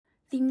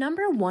The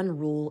number one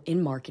rule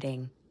in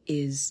marketing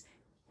is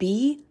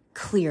be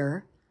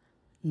clear,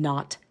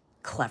 not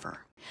clever.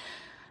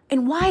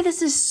 And why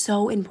this is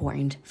so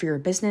important for your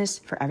business,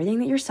 for everything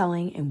that you're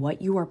selling and what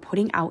you are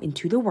putting out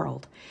into the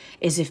world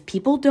is if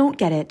people don't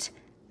get it,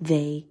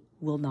 they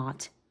will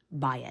not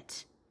buy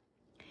it.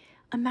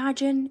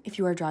 Imagine if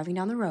you are driving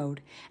down the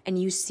road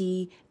and you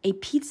see a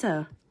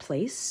pizza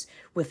place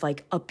with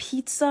like a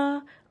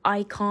pizza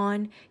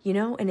icon,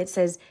 and it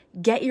says,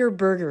 "Get your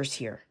burgers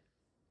here."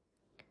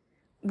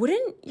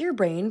 Wouldn't your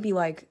brain be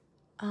like,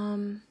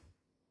 did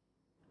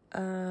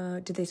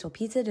they sell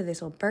pizza? Did they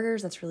sell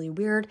burgers? That's really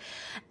weird.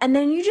 And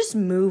then you just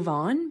move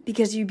on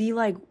because you'd be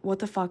like, what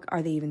the fuck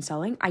are they even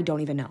selling? I don't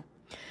even know.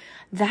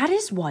 That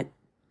is what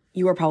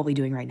you are probably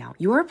doing right now.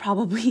 You are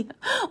probably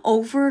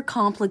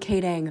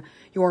overcomplicating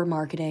your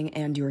marketing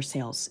and your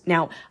sales.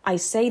 Now, I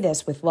say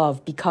this with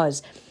love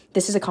because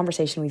this is a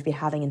conversation we've been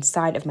having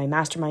inside of my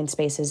mastermind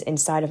spaces,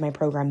 inside of my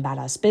program,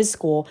 Badass Biz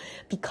School,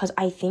 because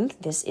I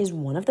think this is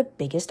one of the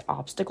biggest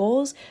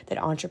obstacles that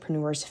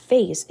entrepreneurs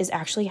face is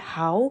actually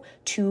how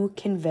to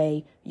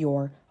convey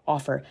your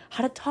offer,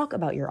 how to talk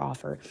about your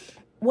offer.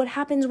 What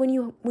happens when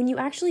you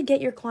actually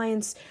get your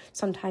clients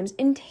sometimes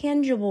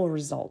intangible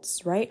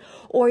results, right?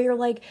 Or you're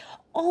like,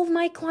 all of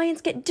my clients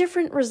get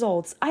different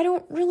results. I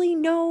don't really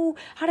know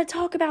how to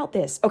talk about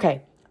this.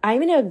 Okay, I'm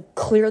going to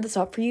clear this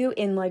up for you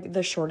in like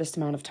the shortest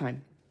amount of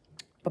time.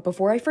 But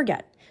before I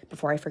forget,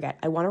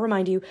 I want to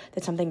remind you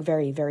that something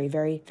very, very,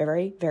 very,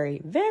 very,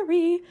 very,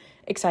 very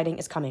exciting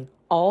is coming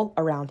all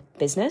around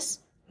business,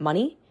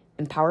 money,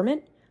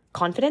 empowerment,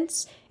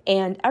 confidence,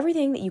 and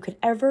everything that you could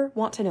ever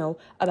want to know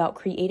about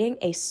creating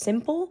a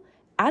simple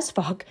as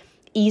fuck,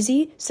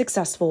 easy,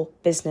 successful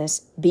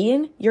business,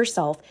 being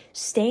yourself,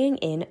 staying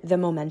in the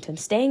momentum,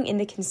 staying in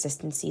the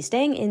consistency,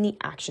 staying in the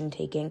action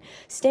taking,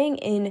 staying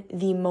in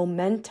the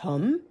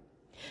momentum.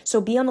 So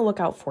be on the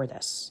lookout for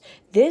this.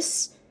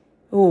 Just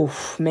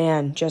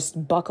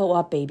buckle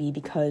up, baby,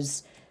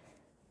 because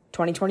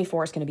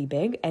 2024 is going to be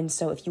big. And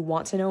so if you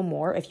want to know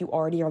more, if you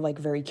already are like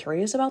very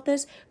curious about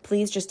this,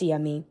 please just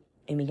DM me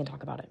and we can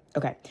talk about it.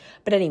 Okay.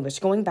 But anyways,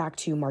 going back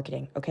to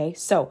marketing. Okay.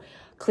 So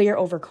clear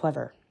over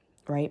clever,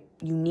 right?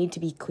 You need to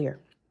be clear.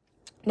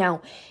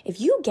 Now, if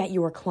you get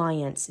your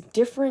clients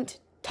different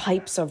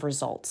types of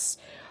results,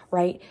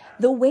 right?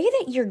 The way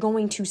that you're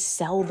going to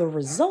sell the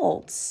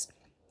results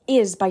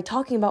is by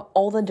talking about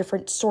all the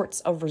different sorts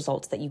of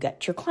results that you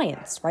get to your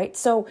clients, right?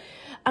 So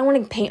I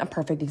want to paint a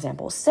perfect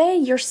example. Say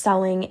you're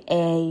selling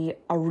a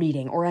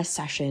reading or a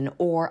session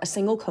or a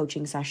single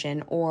coaching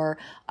session or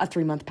a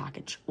 3-month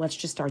package. Let's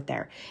just start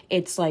there.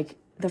 It's like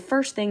the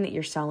first thing that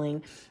you're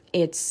selling,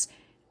 it's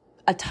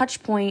a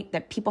touch point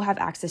that people have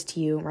access to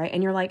you, right?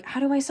 And you're like,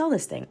 how do I sell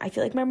this thing? I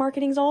feel like my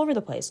marketing's all over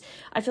the place.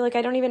 I feel like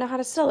I don't even know how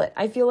to sell it.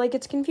 I feel like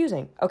it's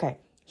confusing. Okay,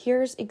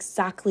 here's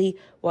exactly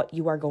what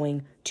you are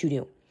going to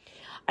do.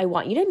 I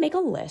want you to make a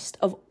list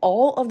of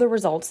all of the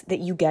results that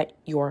you get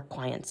your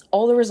clients,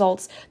 all the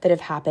results that have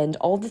happened,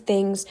 all the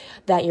things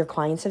that your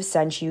clients have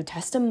sent you,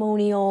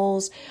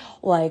 testimonials,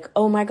 like,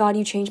 oh my God,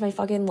 you changed my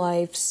fucking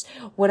lives,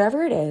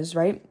 whatever it is,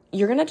 right?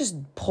 You're going to just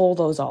pull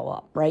those all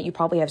up, right? You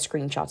probably have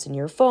screenshots in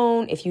your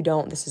phone. If you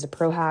don't, this is a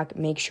pro hack.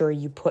 Make sure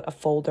you put a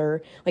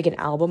folder, like an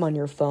album on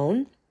your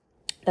phone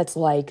that's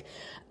like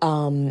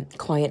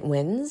client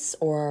wins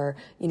or,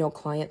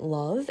 client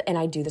love. And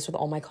I do this with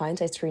all my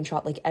clients. I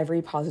screenshot like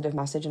every positive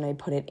message and I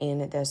put it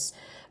in this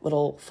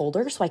little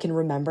folder so I can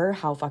remember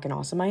how fucking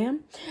awesome I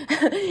am.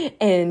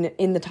 And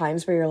in the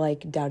times where you're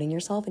like doubting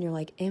yourself and you're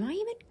like, am I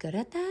even good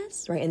at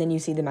this? Right. And then you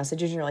see the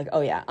messages and you're like,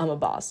 oh yeah, I'm a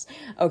boss.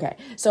 Okay.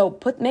 So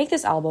make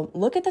this album,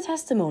 look at the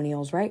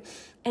testimonials, right?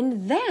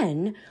 And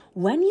then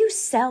when you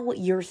sell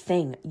your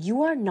thing,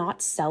 you are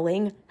not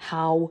selling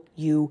how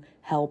you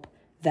help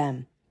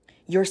them.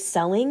 You're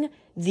selling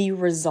the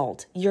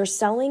result. You're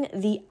selling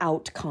the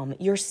outcome.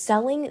 You're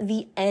selling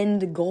the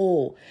end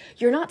goal.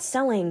 You're not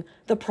selling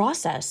the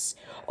process.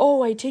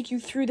 Oh, I take you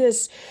through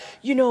this,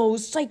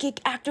 psychic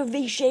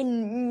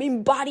activation,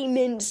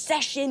 embodiment,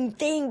 session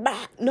thing.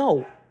 Blah.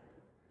 No,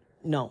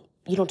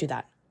 you don't do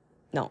that.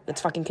 No,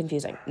 it's fucking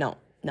confusing. No.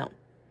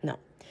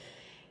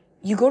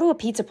 You go to a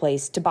pizza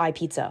place to buy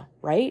pizza,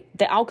 right?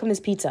 The outcome is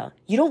pizza.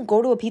 You don't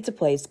go to a pizza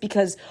place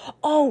because,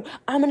 oh,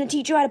 I'm going to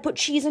teach you how to put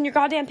cheese on your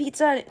goddamn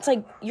pizza. And it's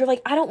like, you're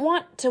like, I don't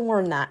want to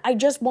learn that. I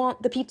just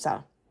want the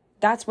pizza.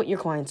 That's what your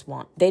clients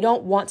want. They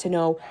don't want to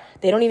know.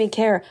 They don't even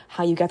care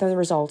how you get the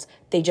results.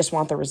 They just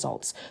want the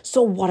results.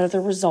 So what are the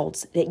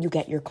results that you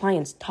get your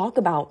clients? Talk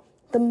about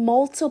the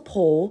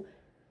multiple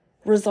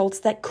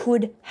results that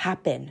could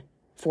happen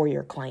for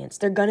your clients.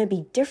 They're going to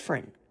be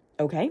different,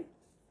 okay?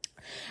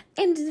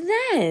 And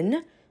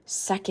then,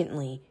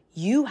 secondly,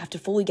 you have to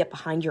fully get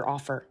behind your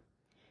offer.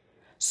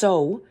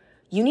 So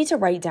you need to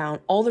write down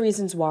all the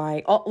reasons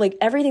why,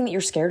 everything that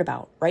you're scared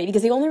about, right?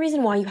 Because the only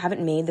reason why you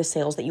haven't made the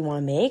sales that you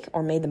want to make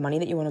or made the money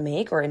that you want to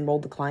make or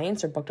enrolled the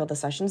clients or booked all the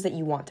sessions that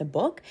you want to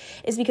book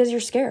is because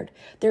you're scared.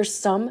 There's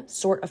some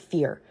sort of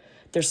fear.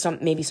 There's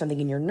maybe something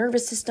in your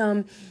nervous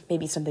system,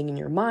 maybe something in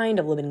your mind,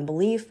 a limiting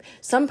belief.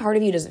 Some part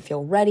of you doesn't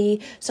feel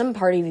ready. Some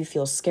part of you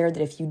feels scared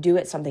that if you do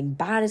it, something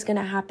bad is going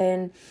to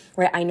happen,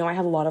 right? I know I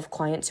have a lot of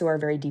clients who are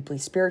very deeply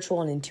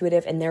spiritual and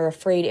intuitive, and they're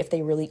afraid if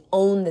they really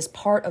own this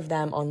part of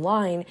them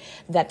online,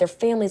 that their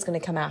family is going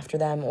to come after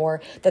them,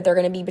 or that they're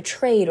going to be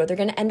betrayed, or they're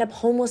going to end up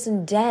homeless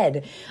and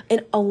dead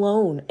and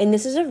alone. And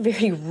this is a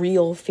very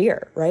real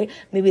fear, right?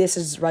 Maybe this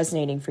is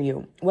resonating for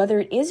you. Whether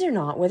it is or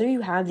not, whether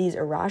you have these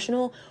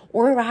irrational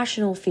or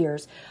rational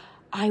fears,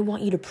 I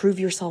want you to prove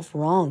yourself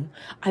wrong.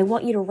 I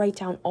want you to write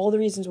down all the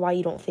reasons why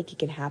you don't think it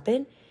can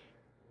happen.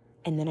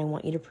 And then I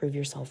want you to prove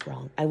yourself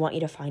wrong. I want you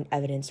to find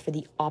evidence for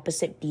the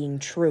opposite being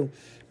true.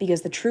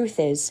 Because the truth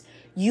is,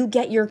 you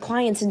get your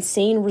clients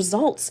insane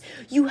results.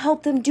 You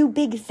help them do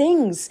big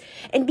things.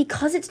 And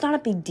because it's not a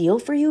big deal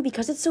for you,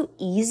 because it's so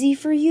easy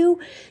for you,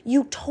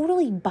 you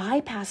totally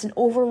bypass and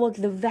overlook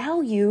the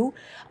value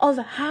of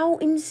how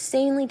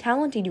insanely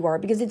talented you are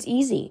because it's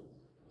easy,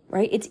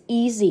 right? It's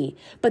easy.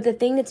 But the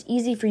thing that's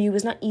easy for you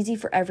is not easy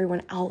for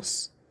everyone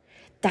else.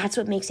 That's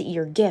what makes it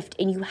your gift.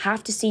 And you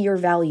have to see your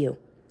value.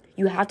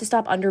 You have to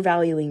stop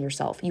undervaluing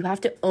yourself. You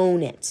have to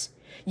own it.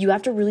 You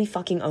have to really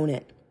fucking own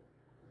it.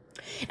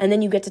 And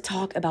then you get to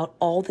talk about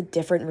all the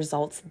different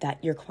results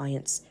that your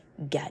clients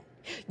get.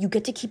 You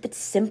get to keep it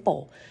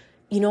simple.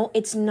 You know,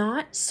 it's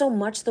not so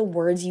much the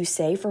words you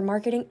say for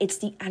marketing, it's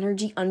the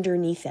energy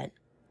underneath it.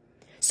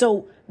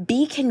 So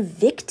be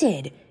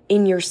convicted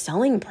in your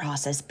selling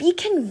process. Be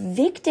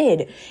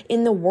convicted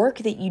in the work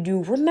that you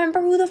do.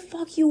 Remember who the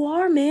fuck you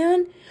are,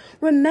 man.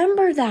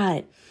 Remember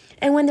that.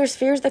 And when there's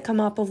fears that come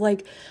up of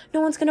like,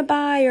 no one's going to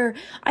buy, or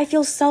I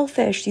feel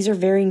selfish. These are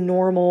very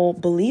normal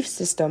belief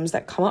systems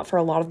that come up for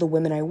a lot of the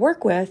women I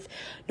work with.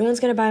 No one's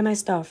going to buy my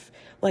stuff.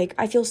 Like,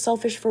 I feel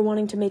selfish for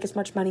wanting to make as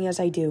much money as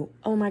I do.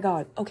 Oh my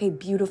God. Okay,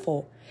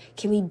 beautiful.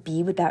 Can we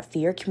be with that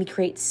fear? Can we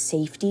create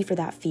safety for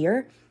that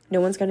fear? No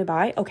one's going to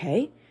buy?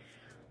 Okay.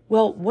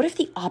 Well, what if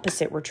the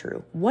opposite were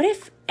true? What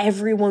if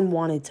everyone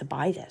wanted to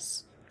buy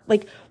this?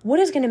 Like,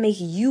 what is going to make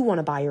you want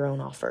to buy your own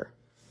offer,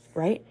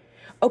 right?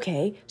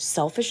 Okay,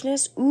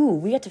 selfishness. Ooh,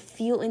 we have to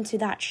feel into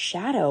that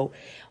shadow.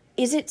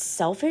 Is it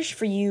selfish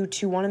for you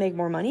to want to make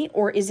more money?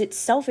 Or is it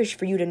selfish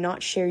for you to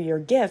not share your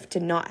gift, to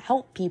not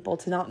help people,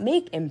 to not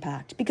make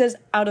impact? Because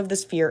out of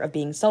this fear of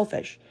being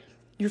selfish.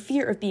 Your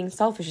fear of being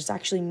selfish is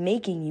actually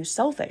making you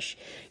selfish.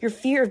 Your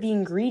fear of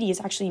being greedy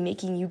is actually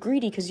making you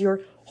greedy because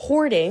you're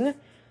hoarding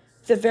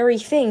the very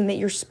thing that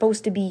you're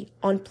supposed to be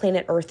on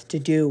planet Earth to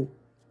do.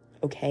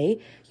 Okay?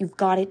 You've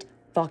got it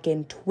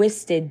fucking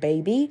twisted,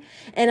 baby.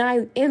 And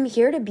I am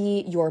here to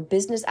be your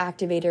business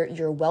activator,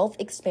 your wealth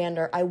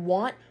expander. I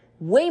want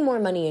way more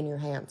money in your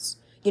hands.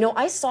 You know,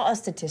 I saw a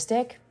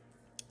statistic.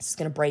 This is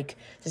going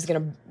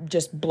to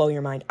just blow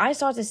your mind. I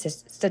saw a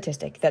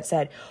statistic that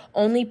said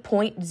only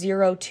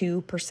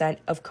 0.02%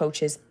 of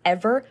coaches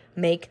ever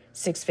make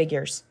six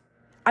figures.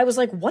 I was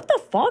like, what the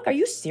fuck? Are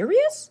you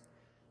serious?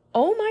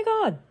 Oh my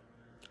God.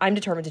 I'm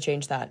determined to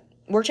change that.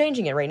 We're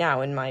changing it right now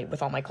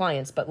with all my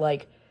clients, but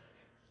like,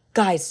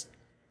 guys,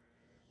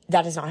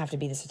 that does not have to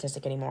be the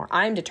statistic anymore.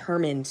 I'm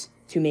determined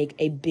to make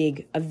a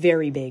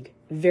very,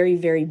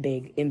 very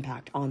big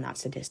impact on that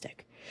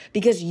statistic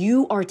because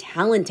you are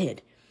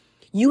talented.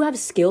 You have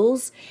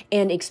skills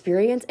and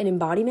experience and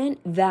embodiment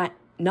that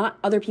not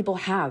other people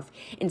have.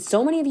 And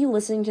so many of you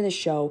listening to this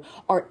show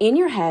are in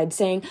your head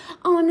saying,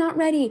 oh, I'm not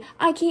ready.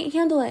 I can't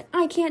handle it.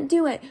 I can't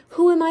do it.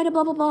 Who am I to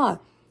blah, blah, blah.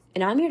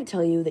 And I'm here to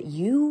tell you that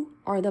you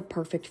are the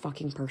perfect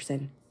fucking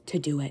person to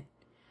do it,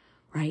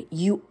 right?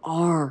 You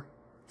are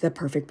the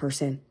perfect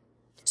person.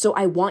 So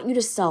I want you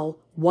to sell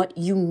what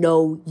you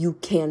know you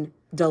can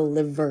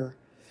deliver.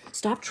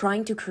 Stop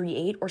trying to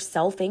create or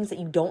sell things that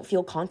you don't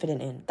feel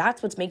confident in.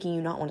 That's what's making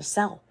you not want to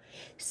sell.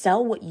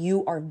 Sell what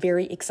you are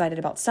very excited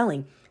about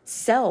selling.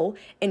 Sell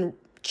and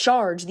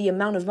charge the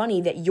amount of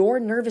money that your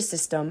nervous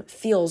system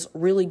feels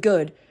really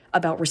good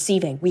about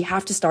receiving. We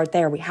have to start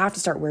there. We have to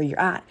start where you're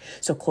at.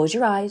 So close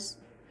your eyes,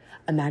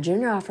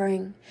 imagine your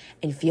offering,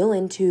 and feel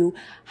into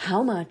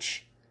how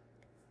much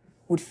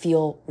would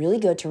feel really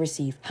good to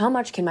receive. How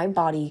much can my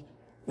body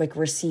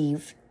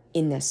receive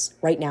in this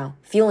right now?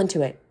 Feel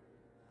into it.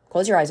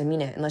 Close your eyes. I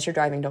mean it. Unless you're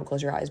driving, don't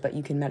close your eyes, but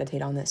you can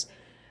meditate on this.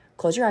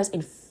 Close your eyes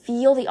and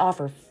feel the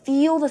offer.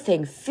 Feel the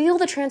thing. Feel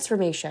the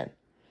transformation.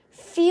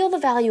 Feel the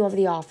value of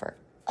the offer.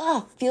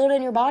 Oh, feel it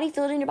in your body.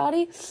 Feel it in your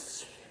body.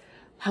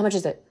 How much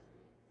is it?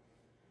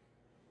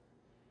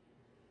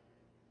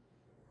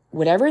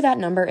 Whatever that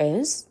number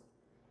is,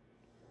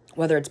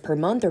 whether it's per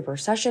month or per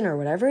session or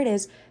whatever it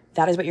is,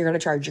 that is what you're going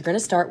to charge. You're going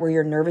to start where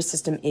your nervous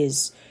system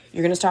is.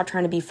 You're going to stop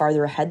trying to be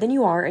farther ahead than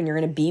you are, and you're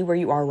going to be where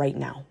you are right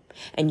now.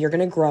 And you're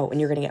going to grow, and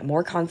you're going to get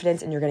more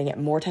confidence, and you're going to get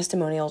more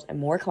testimonials and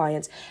more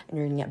clients, and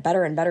you're going to get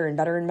better and better and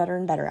better and better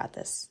and better at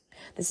this.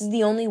 This is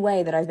the only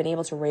way that I've been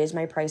able to raise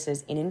my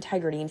prices in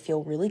integrity and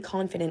feel really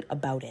confident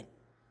about it.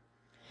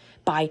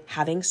 By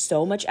having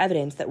so much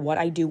evidence that what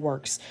I do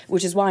works,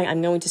 which is why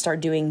I'm going to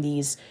start doing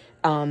these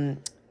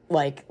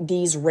like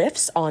these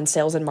riffs on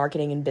sales and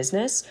marketing and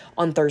business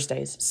on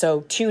Thursdays.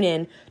 So tune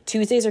in.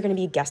 Tuesdays are going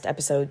to be guest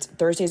episodes.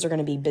 Thursdays are going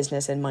to be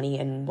business and money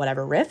and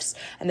whatever riffs.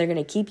 And they're going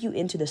to keep you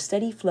into the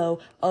steady flow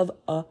of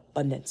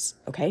abundance.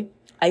 Okay?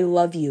 I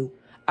love you.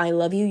 I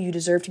love you. You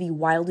deserve to be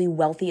wildly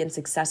wealthy and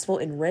successful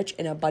and rich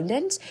and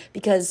abundant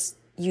because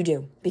you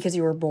do, because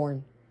you were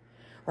born,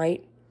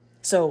 right?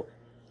 So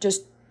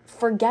just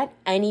forget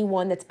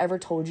anyone that's ever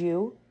told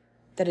you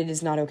that it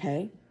is not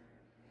okay.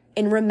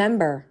 And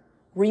remember,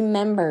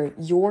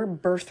 your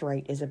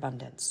birthright is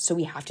abundance. So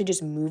we have to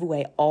just move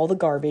away all the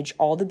garbage,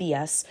 all the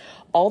BS,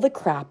 all the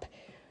crap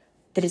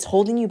that is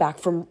holding you back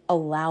from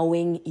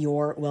allowing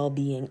your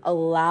well-being,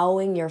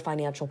 allowing your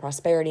financial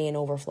prosperity and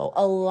overflow,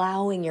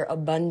 allowing your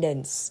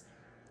abundance.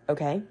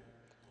 Okay?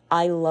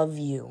 I love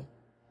you.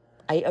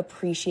 I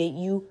appreciate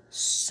you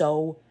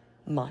so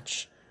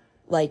much.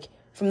 Like,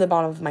 from the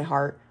bottom of my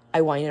heart,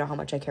 I want you to know how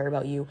much I care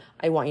about you.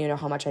 I want you to know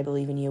how much I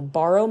believe in you.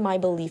 Borrow my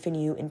belief in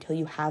you until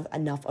you have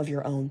enough of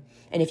your own.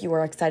 And if you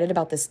are excited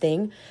about this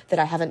thing that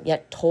I haven't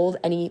yet told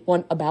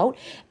anyone about,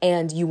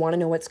 and you want to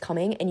know what's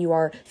coming, and you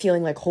are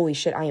feeling like, holy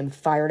shit, I am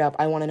fired up.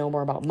 I want to know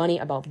more about money,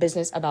 about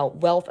business, about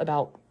wealth,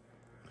 about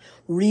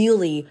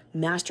really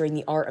mastering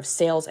the art of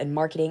sales and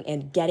marketing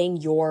and getting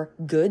your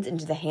goods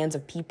into the hands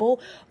of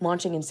people,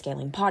 launching and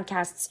scaling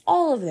podcasts,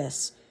 all of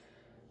this.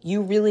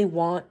 You really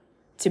want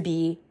to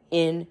be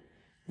in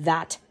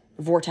that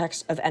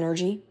vortex of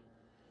energy,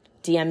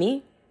 DM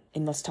me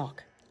and let's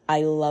talk.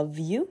 I love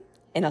you,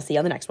 and I'll see you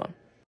on the next one.